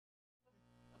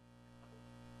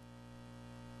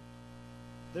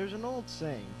There's an old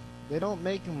saying, they don't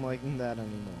make 'em like that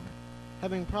anymore.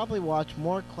 Having probably watched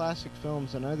more classic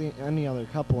films than any other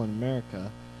couple in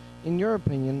America, in your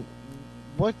opinion,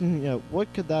 what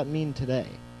could that mean today?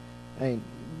 I mean,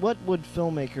 what would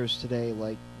filmmakers today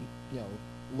you know,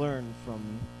 learn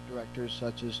from directors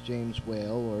such as James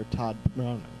Whale or Todd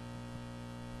Browning?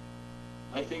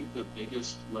 I think the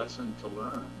biggest lesson to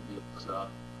learn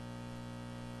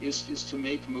is to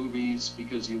make movies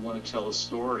because you want to tell a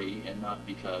story and not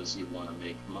because you want to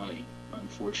make money.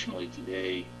 Unfortunately,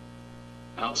 today,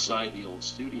 outside the old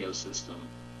studio system,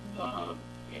 uh,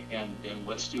 and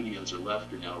what studios are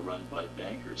left are now run by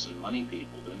bankers and money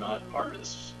people. They're not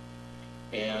artists.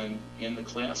 And in the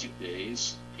classic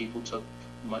days, people took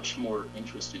much more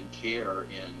interest and care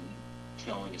in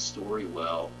telling a story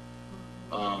well.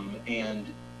 And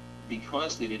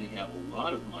because they didn't have a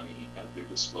lot of money at their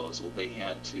disposal, they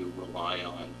had to rely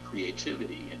on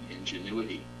creativity and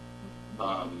ingenuity.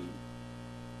 Um,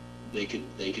 they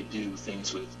could do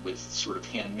things with sort of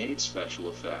handmade special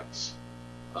effects.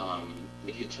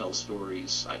 They could tell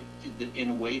stories in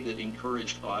a way that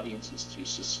encouraged audiences to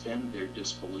suspend their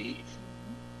disbelief.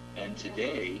 And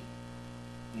today,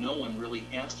 no one really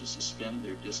has to suspend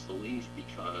their disbelief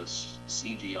because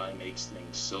CGI makes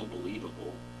things so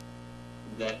believable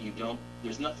that you don't,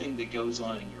 there's nothing that goes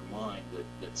on in your mind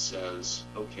that says,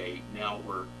 okay, now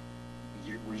we're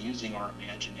using our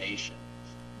imagination.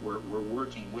 We're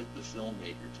working with the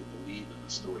filmmaker to believe in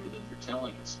the story that they're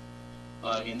telling us.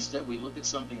 Instead, we look at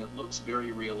something that looks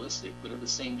very realistic, but at the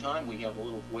same time, we have a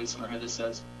little voice in our head that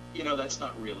says, that's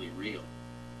not really real.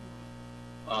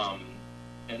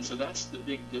 And so that's the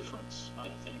big difference, I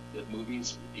think, that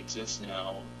movies exist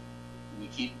now. We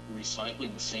keep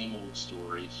recycling the same old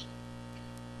stories.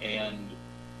 And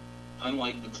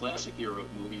unlike the classic era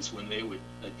of movies, when they would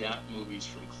adapt movies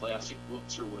from classic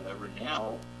books or whatever,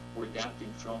 now we're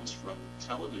adapting films from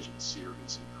television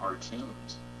series and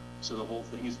cartoons. So the whole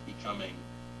thing is becoming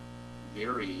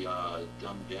very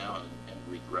dumbed down and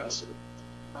regressive.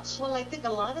 Well, I think a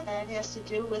lot of that has to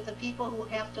do with the people who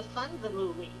have to fund the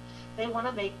movie. They want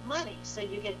to make money, so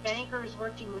you get bankers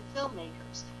working with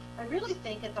filmmakers. I really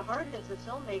think at the heart of the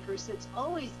filmmakers, it's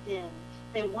always been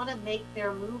they want to make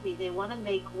their movie. They want to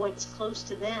make what's close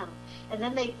to them. And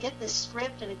then they get the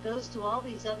script, and it goes to all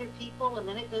these other people, and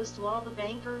then it goes to all the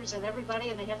bankers and everybody,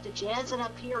 and they have to jazz it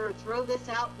up here or throw this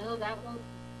out. No, that won't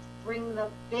bring the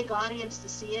big audience to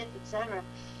see it, etc.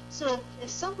 So if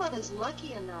someone is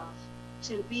lucky enough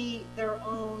to be their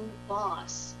own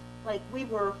boss, like we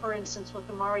were, for instance, with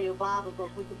the Mario Bava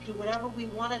book, we could do whatever we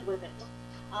wanted with it.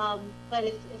 But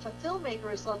if a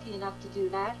filmmaker is lucky enough to do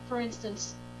that, for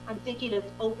instance, I'm thinking of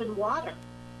Open Water,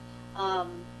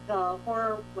 the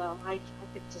horror, well, I think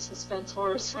it's a suspense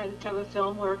horror kind of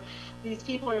film where these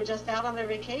people are just out on their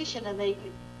vacation and they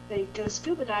go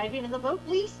scuba diving and the boat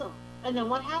leaves them. And then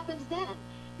what happens then?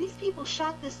 These people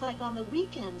shot this like on the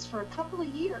weekends for a couple of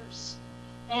years,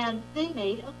 and they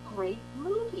made a great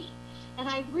movie. And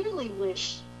I really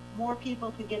wish more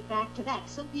people could get back to that.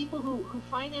 Some people who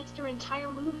financed their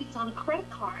entire movies on a credit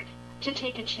card to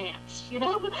take a chance,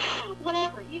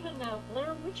 whatever. Even the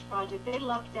Blair Witch Project, they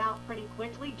lucked out pretty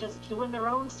quickly, just doing their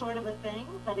own sort of a thing,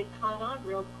 but it caught on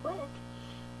real quick.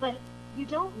 But you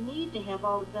don't need to have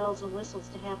all the bells and whistles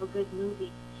to have a good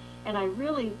movie. And I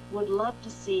really would love to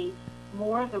see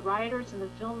more of the writers and the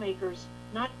filmmakers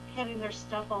not having their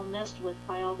stuff all messed with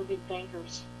by all the big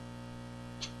bankers.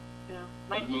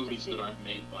 Like movies that aren't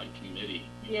made by committee,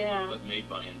 but made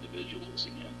by individuals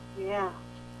again. Yeah,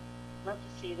 love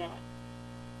to see that.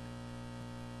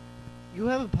 You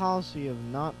have a policy of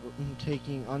not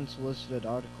taking unsolicited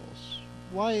articles.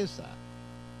 Why is that?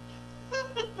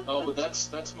 Oh, but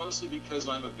that's mostly because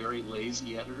I'm a very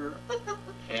lazy editor,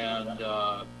 and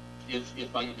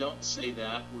if I don't say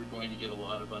that, we're going to get a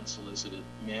lot of unsolicited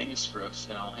manuscripts,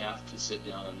 and I'll have to sit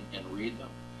down and read them.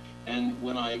 And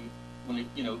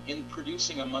in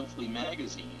producing a monthly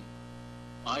magazine,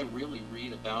 I really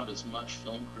read about as much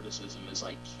film criticism as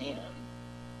I can,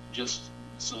 just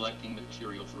selecting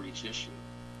material for each issue.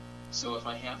 So if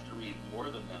I have to read more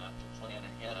than that to plan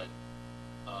ahead,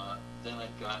 then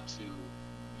I've got to,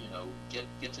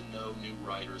 get to know new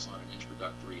writers on an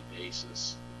introductory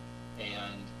basis.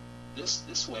 And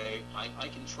this way, I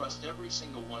can trust every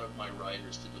single one of my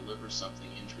writers to deliver something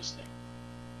interesting.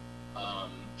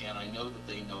 And I know that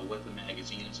they know what the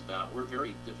magazine is about. We're a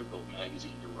very difficult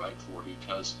magazine to write for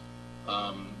because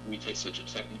we take such a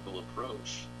technical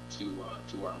approach to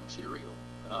our material.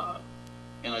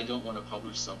 And I don't want to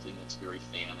publish something that's very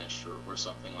fanish or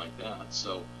something like that.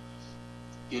 So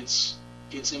it's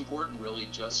important really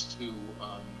just to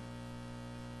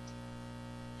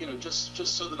just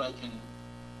so that I can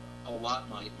allot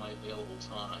my available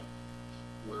time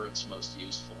where it's most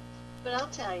useful. But I'll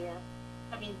tell you,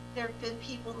 I mean, there have been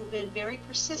people who've been very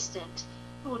persistent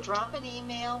who will drop an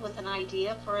email with an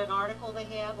idea for an article they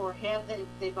have, or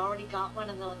they've already got one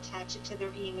and they'll attach it to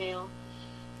their email.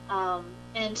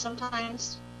 And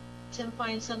sometimes Tim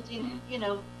finds something,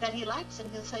 that he likes,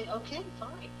 and he'll say, okay,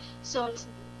 fine. So it's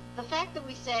the fact that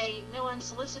we say no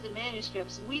unsolicited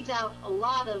manuscripts weeds out a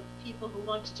lot of people who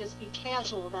want to just be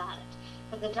casual about it.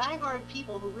 But the diehard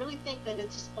people who really think that it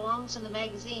just belongs in the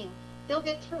magazine, they'll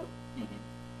get through. Mm-hmm.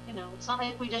 It's not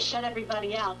like we just shut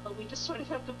everybody out, but we just sort of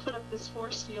have to put up this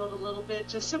force field a little bit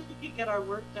just so we can get our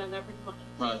work done every month.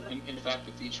 Right. In fact,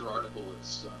 the feature article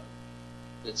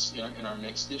that's in our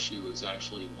next issue is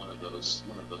actually one of those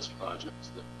projects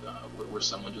that where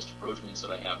someone just approached me and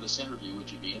said, I have this interview, would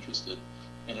you be interested?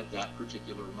 And at that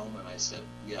particular moment, I said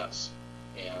yes,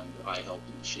 and I helped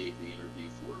him shape the interview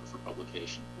for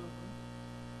publication.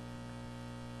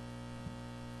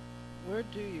 Mm-hmm. Where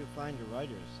do you find your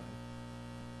writers, son?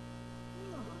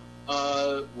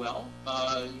 Well,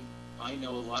 I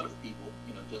know a lot of people,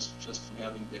 just from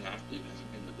having been active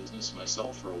in the business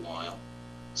myself for a while.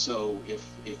 So if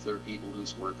there are people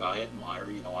whose work I admire,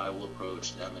 I will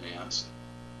approach them and ask.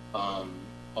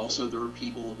 Also, there are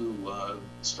people who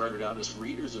started out as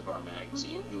readers of our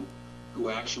magazine who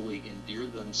actually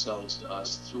endeared themselves to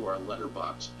us through our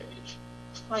letterbox page.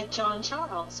 Like John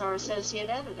Charles, our associate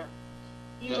editor.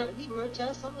 He wrote to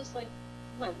us almost like,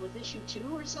 with issue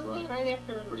 2 or something, right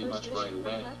after the pretty first much right issue, away.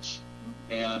 pretty much.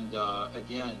 And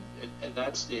again, at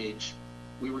that stage,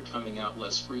 we were coming out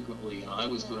less frequently, and I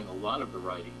was doing a lot of the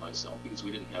writing myself because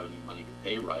we didn't have any money to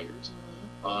pay writers.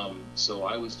 So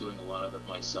I was doing a lot of it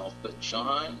myself. But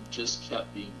John just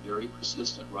kept being very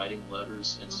persistent, writing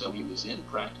letters, and so he was in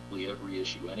practically every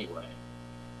issue anyway.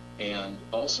 And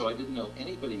also, I didn't know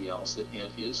anybody else that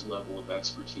had his level of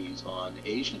expertise on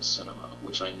Asian cinema,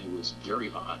 which I knew was very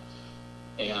hot.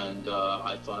 And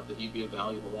I thought that he'd be a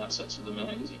valuable asset to the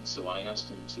magazine, so I asked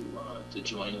him to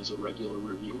join as a regular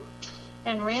reviewer.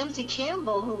 And Ramsey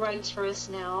Campbell, who writes for us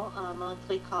now, a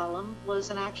monthly column, was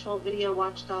an actual Video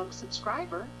Watchdog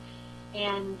subscriber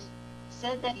and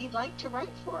said that he'd like to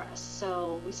write for us.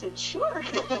 So we said, sure.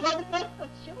 Sure.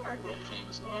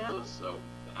 Famous novelist, so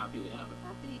happy to have it.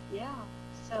 Happy, yeah.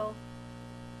 So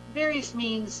various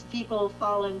means people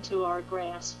fall into our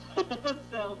grasp.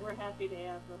 So we're happy to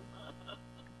have them.